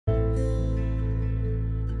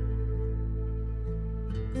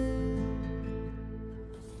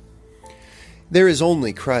There is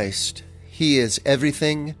only Christ. He is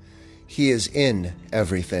everything. He is in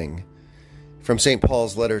everything. From St.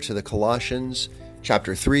 Paul's letter to the Colossians,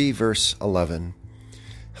 chapter 3, verse 11.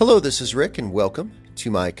 Hello, this is Rick, and welcome to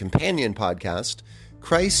my companion podcast,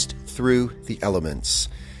 Christ Through the Elements.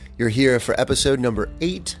 You're here for episode number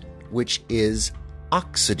 8, which is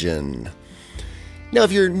Oxygen. Now,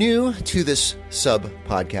 if you're new to this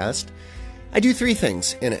sub-podcast, I do 3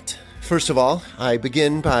 things in it. First of all, I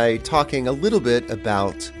begin by talking a little bit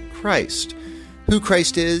about Christ, who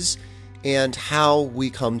Christ is, and how we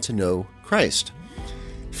come to know Christ.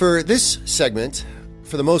 For this segment,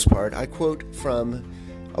 for the most part, I quote from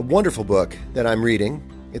a wonderful book that I'm reading.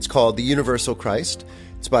 It's called The Universal Christ.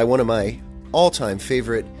 It's by one of my all-time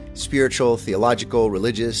favorite spiritual, theological,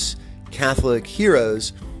 religious, Catholic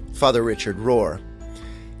heroes, Father Richard Rohr.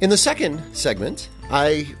 In the second segment,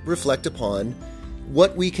 I reflect upon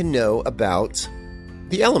what we can know about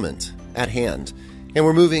the element at hand. And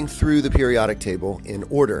we're moving through the periodic table in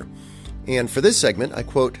order. And for this segment, I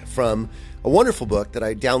quote from a wonderful book that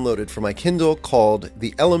I downloaded for my Kindle called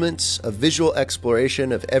The Elements of Visual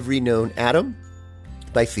Exploration of Every Known Atom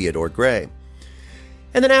by Theodore Gray.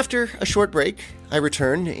 And then after a short break, I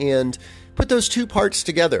return and put those 2 parts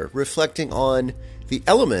together, reflecting on the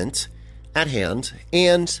element at hand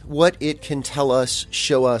and what it can tell us,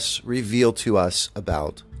 show us, reveal to us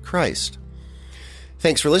about Christ.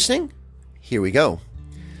 Thanks for listening. Here we go.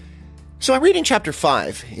 So I'm reading chapter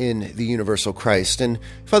 5 in The Universal Christ, and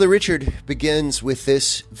Father Richard begins with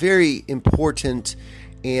this very important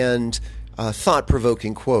and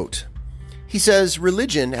thought-provoking quote. He says,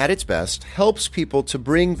 "Religion, at its best, helps people to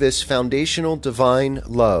bring this foundational divine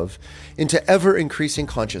love into ever-increasing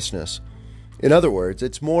consciousness. In other words,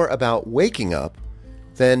 it's more about waking up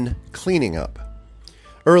than cleaning up.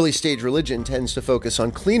 Early-stage religion tends to focus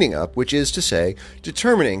on cleaning up, which is to say,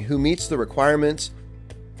 determining who meets the requirements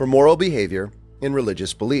for moral behavior in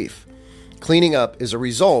religious belief. Cleaning up is a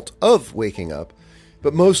result of waking up,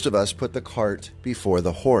 but most of us put the cart before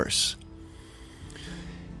the horse."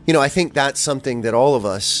 You know, I think that's something that all of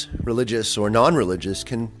us, religious or non-religious,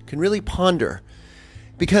 can really ponder.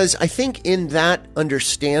 Because I think in that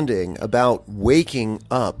understanding about waking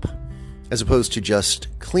up, as opposed to just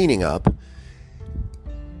cleaning up,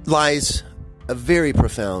 lies a very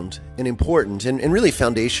profound and important and really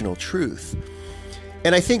foundational truth.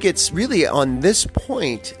 And I think it's really on this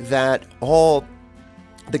point that all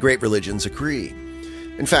the great religions agree.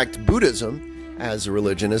 In fact, Buddhism as a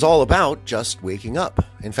religion is all about just waking up.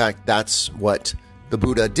 In fact, that's what the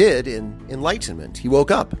Buddha did in enlightenment. He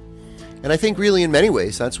woke up. And I think really in many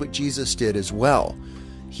ways, that's what Jesus did as well.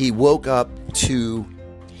 He woke up to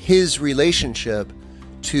his relationship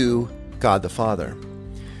to God the Father.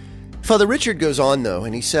 Father Richard goes on, though,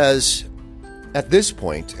 and he says, at this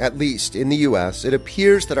point, at least in the U.S., it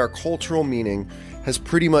appears that our cultural meaning has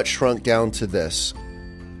pretty much shrunk down to this.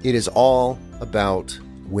 It is all about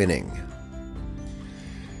winning.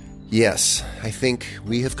 Yes, I think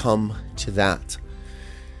we have come to that.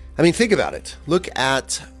 I mean, think about it. Look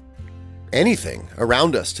at anything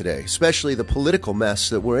around us today, especially the political mess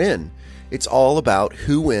that we're in. It's all about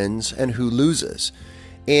who wins and who loses.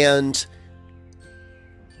 And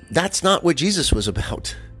that's not what Jesus was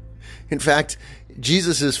about. In fact,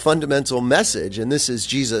 Jesus' fundamental message, and this is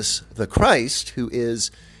Jesus the Christ, who is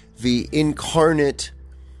the incarnate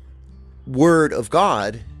Word of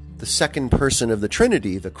God, the second person of the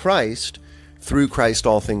Trinity, the Christ, through Christ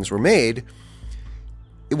all things were made,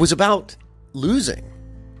 it was about losing.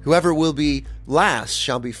 Whoever will be last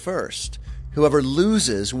shall be first. Whoever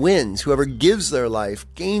loses wins. Whoever gives their life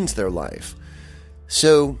gains their life.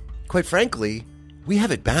 So, quite frankly, we have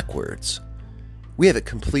it backwards. We have it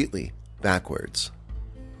completely backwards.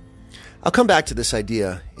 I'll come back to this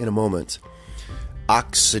idea in a moment.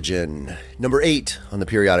 Oxygen, number 8 on the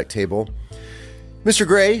periodic table. Mr.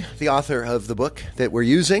 Gray, the author of the book that we're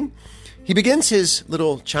using, he begins his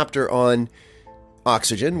little chapter on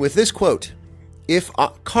oxygen with this quote: "If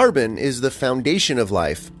carbon is the foundation of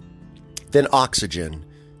life, then oxygen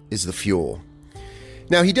is the fuel."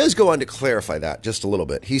 Now, he does go on to clarify that just a little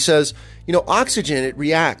bit. He says, oxygen, it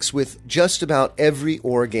reacts with just about every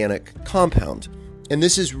organic compound. And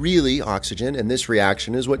this is really oxygen, and this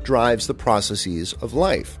reaction is what drives the processes of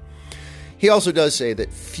life. He also does say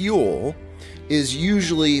that fuel is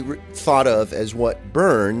usually thought of as what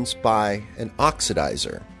burns by an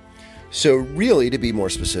oxidizer. So really, to be more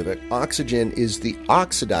specific, oxygen is the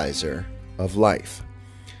oxidizer of life.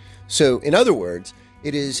 So in other words,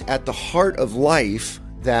 it is at the heart of life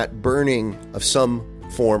that burning of some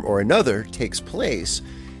form or another takes place,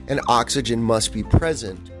 and oxygen must be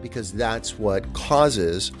present because that's what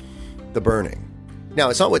causes the burning. Now,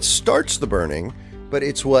 it's not what starts the burning, but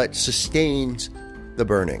it's what sustains the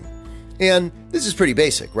burning. And this is pretty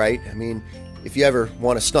basic, right? I mean, if you ever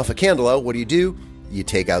want to snuff a candle out, what do? You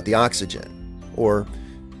take out the oxygen, or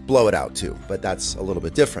blow it out too, but that's a little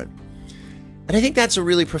bit different. And I think that's a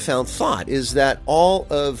really profound thought, is that all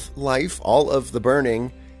of life, all of the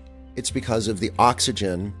burning, it's because of the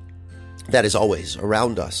oxygen that is always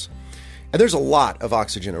around us. And there's a lot of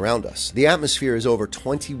oxygen around us. The atmosphere is over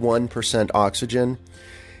 21% oxygen.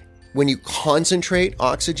 When you concentrate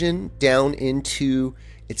oxygen down into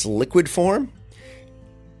its liquid form,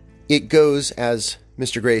 it goes, as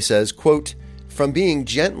Mr. Gray says, quote, from being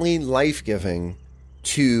gently life-giving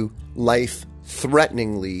to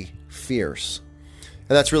life-threateningly fierce.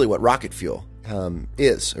 And that's really what rocket fuel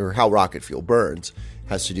is, or how rocket fuel burns,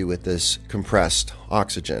 has to do with this compressed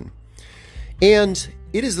oxygen. And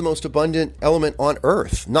it is the most abundant element on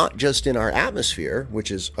Earth, not just in our atmosphere,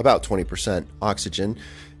 which is about 20% oxygen.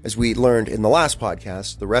 As we learned in the last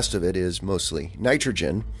podcast, the rest of it is mostly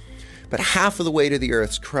nitrogen. But half of the weight of the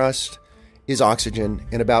Earth's crust is oxygen,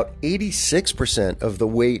 and about 86% of the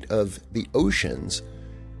weight of the oceans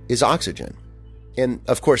is oxygen. And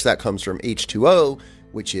of course, that comes from H2O,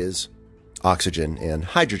 which is oxygen and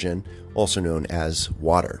hydrogen, also known as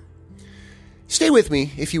water. Stay with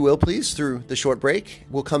me, if you will, please, through the short break.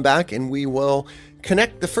 We'll come back and we will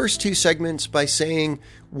connect the first two segments by saying,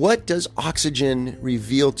 what does oxygen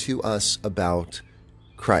reveal to us about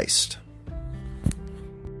Christ?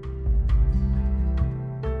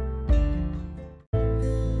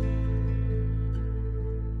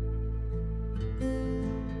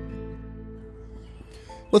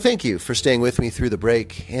 Well, thank you for staying with me through the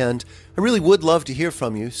break, and I really would love to hear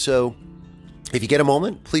from you. So if you get a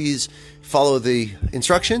moment, please follow the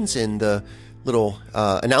instructions in the little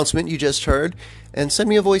announcement you just heard and send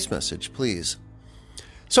me a voice message, please.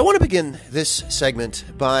 So I want to begin this segment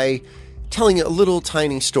by telling a little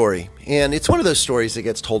tiny story, and it's one of those stories that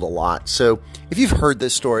gets told a lot. So if you've heard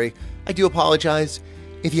this story, I do apologize.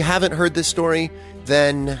 If you haven't heard this story,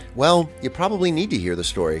 then, well, you probably need to hear the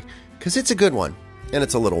story, because it's a good one. And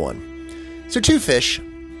it's a little one. So two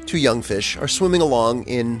young fish, are swimming along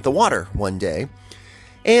in the water one day,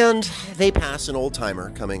 and they pass an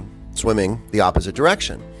old-timer swimming the opposite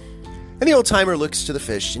direction. And the old-timer looks to the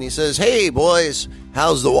fish and he says, "Hey, boys,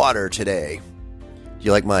 how's the water today?" Do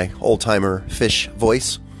you like my old-timer fish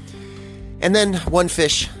voice? And then one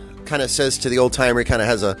fish kind of says to the old-timer, he kind of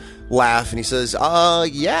has a laugh, and he says,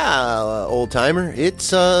 yeah, old-timer,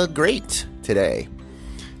 it's great today."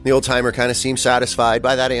 The old-timer kind of seems satisfied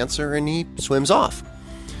by that answer, and he swims off.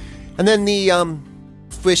 And then the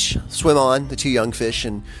fish swim on, the two young fish,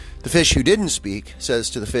 and the fish who didn't speak says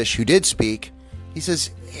to the fish who did speak, he says,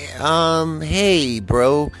 hey,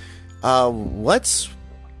 bro, what's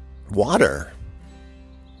water?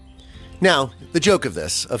 Now, the joke of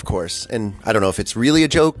this, of course, and I don't know if it's really a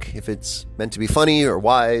joke, if it's meant to be funny or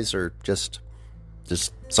wise or just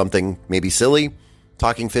something maybe silly,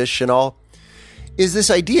 talking fish and all, is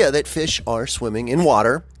this idea that fish are swimming in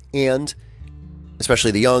water, and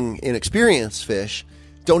especially the young, inexperienced fish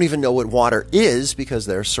don't even know what water is because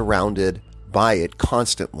they're surrounded by it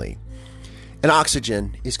constantly. And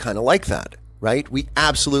oxygen is kind of like that, right? We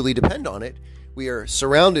absolutely depend on it. We are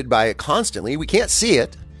surrounded by it constantly. We can't see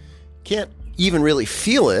it, can't even really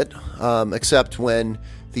feel it, except when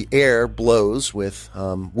the air blows with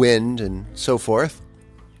wind and so forth.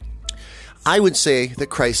 I would say that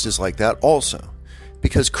Christ is like that also.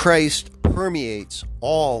 Because Christ permeates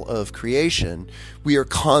all of creation, we are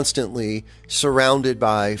constantly surrounded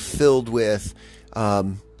by, filled with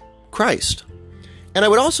Christ. And I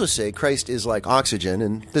would also say Christ is like oxygen,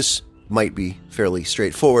 and this might be fairly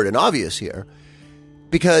straightforward and obvious here,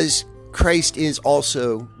 because Christ is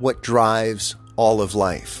also what drives all of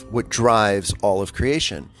life, what drives all of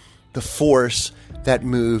creation, the force that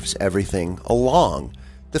moves everything along,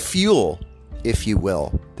 the fuel, if you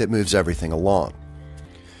will, that moves everything along.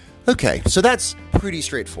 Okay, so that's pretty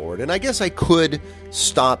straightforward, and I guess I could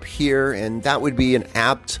stop here, and that would be an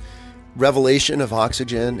apt revelation of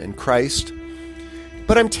oxygen and Christ.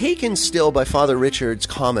 But I'm taken still by Father Richard's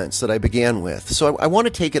comments that I began with, so I want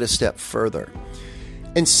to take it a step further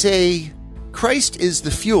and say Christ is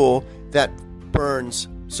the fuel that burns,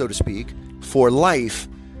 so to speak, for life,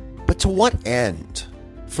 but to what end?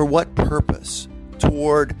 For what purpose?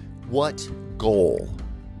 Toward what goal,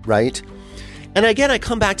 right? And again, I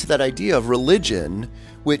come back to that idea of religion,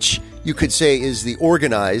 which you could say is the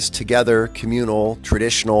organized, together, communal,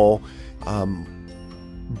 traditional,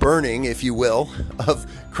 burning, if you will, of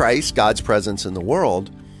Christ, God's presence in the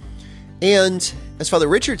world. And as Father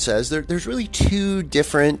Richard says, there's really two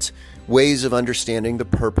different ways of understanding the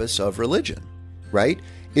purpose of religion, right?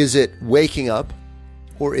 Is it waking up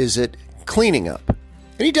or is it cleaning up?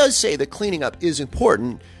 And he does say that cleaning up is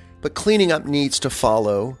important, but cleaning up needs to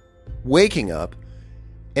follow waking up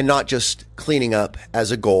and not just cleaning up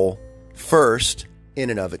as a goal first in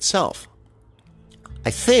and of itself.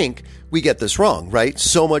 I think we get this wrong, right?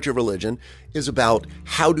 So much of religion is about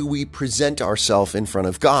how do we present ourselves in front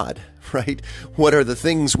of God, right? What are the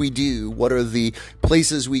things we do? What are the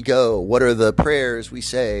places we go? What are the prayers we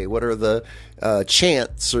say? What are the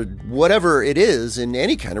chants or whatever it is in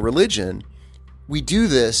any kind of religion? We do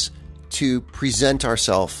this to present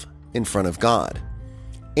ourselves in front of God.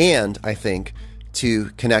 And I think to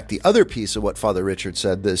connect the other piece of what Father Richard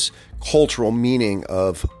said, this cultural meaning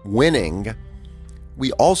of winning,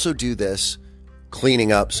 we also do this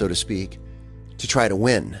cleaning up, so to speak, to try to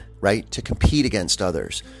win, right? To compete against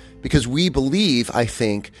others. Because we believe, I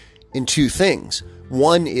think, in two things.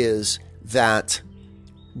 One is that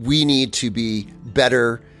we need to be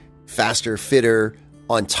better, faster, fitter,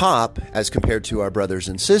 on top as compared to our brothers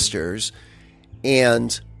and sisters.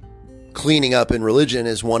 And cleaning up in religion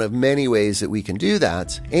is one of many ways that we can do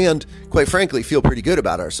that. And quite frankly, feel pretty good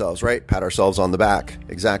about ourselves, right? Pat ourselves on the back.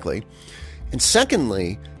 Exactly. And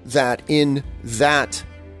secondly, that in that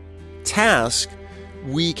task,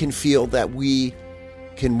 we can feel that we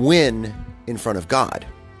can win in front of God.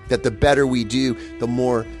 That the better we do, the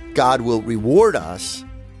more God will reward us,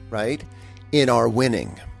 right, in our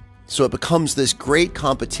winning. So it becomes this great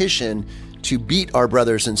competition to beat our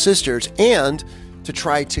brothers and sisters and to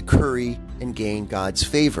try to curry and gain God's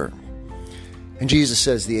favor. And Jesus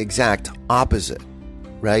says the exact opposite,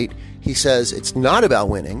 right? He says it's not about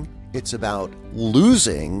winning, it's about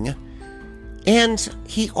losing. And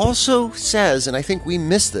he also says, and I think we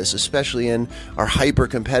miss this, especially in our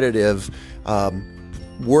hyper-competitive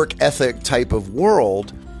work ethic type of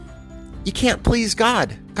world, you can't please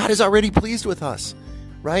God. God is already pleased with us,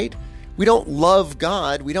 right? We don't love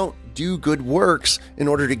God. We don't do good works in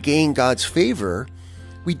order to gain God's favor.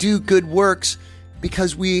 We do good works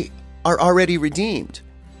because we are already redeemed,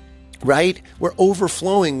 right? We're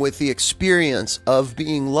overflowing with the experience of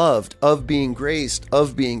being loved, of being graced,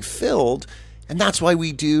 of being filled. And that's why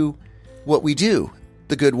we do what we do.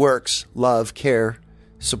 The good works, love, care,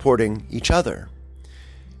 supporting each other.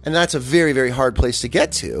 And that's a very, very hard place to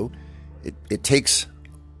get to. It takes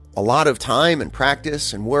a lot of time and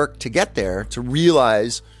practice and work to get there, to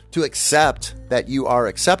realize, to accept that you are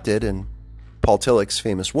accepted, in Paul Tillich's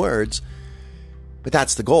famous words. But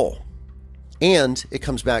that's the goal. And it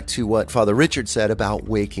comes back to what Father Richard said about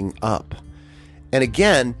waking up. And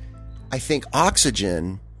again, I think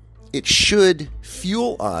oxygen, it should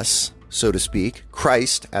fuel us, so to speak.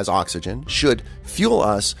 Christ as oxygen should fuel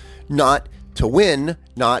us, not to win,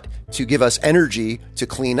 not to give us energy to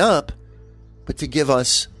clean up, but to give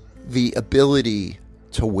us the ability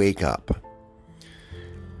to wake up.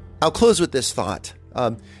 I'll close with this thought.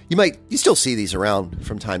 You still see these around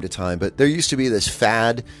from time to time, but there used to be this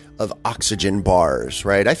fad of oxygen bars,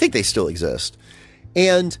 right? I think they still exist.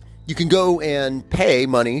 And you can go and pay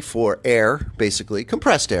money for air, basically,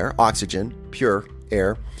 compressed air, oxygen, pure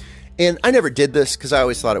air. And I never did this because I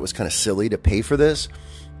always thought it was kind of silly to pay for this.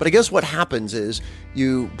 But I guess what happens is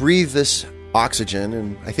you breathe this oxygen,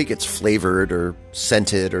 and I think it's flavored or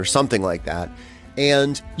scented or something like that.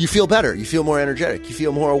 And you feel better. You feel more energetic. You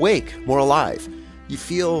feel more awake, more alive. You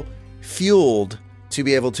feel fueled to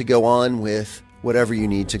be able to go on with whatever you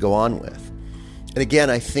need to go on with. And again,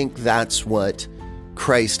 I think that's what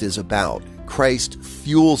Christ is about. Christ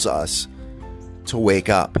fuels us to wake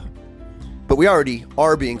up. But we already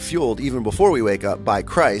are being fueled even before we wake up by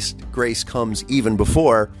Christ. Grace comes even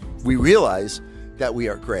before we realize that we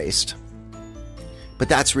are graced. But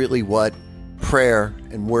that's really what prayer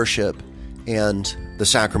and worship and the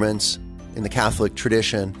sacraments in the Catholic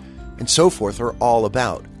tradition and so forth are all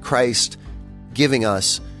about. Christ giving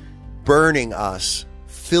us, burning us,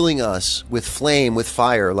 filling us with flame, with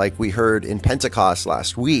fire, like we heard in Pentecost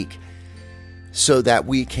last week, so that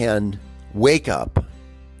we can wake up.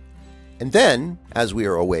 And then, as we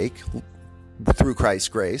are awake, through Christ's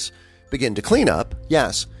grace, begin to clean up,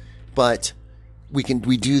 yes, but we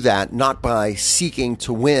do that not by seeking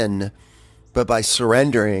to win, but by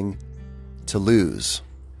surrendering to lose.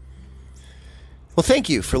 Well, thank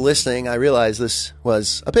you for listening. I realize this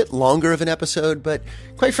was a bit longer of an episode, but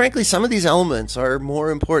quite frankly, some of these elements are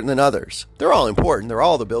more important than others. They're all important. They're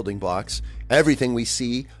all the building blocks. Everything we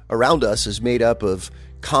see around us is made up of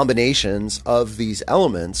combinations of these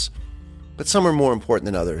elements, but some are more important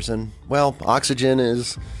than others. And, well, oxygen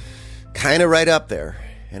is kind of right up there.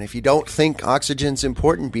 And if you don't think oxygen's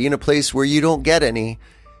important, be in a place where you don't get any,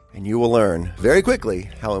 and you will learn very quickly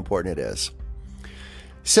how important it is.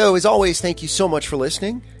 So, as always, thank you so much for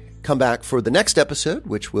listening. Come back for the next episode,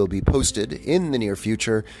 which will be posted in the near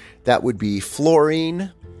future. That would be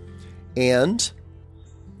fluorine. And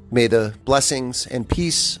may the blessings and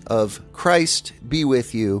peace of Christ be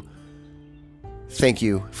with you. Thank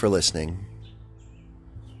you for listening.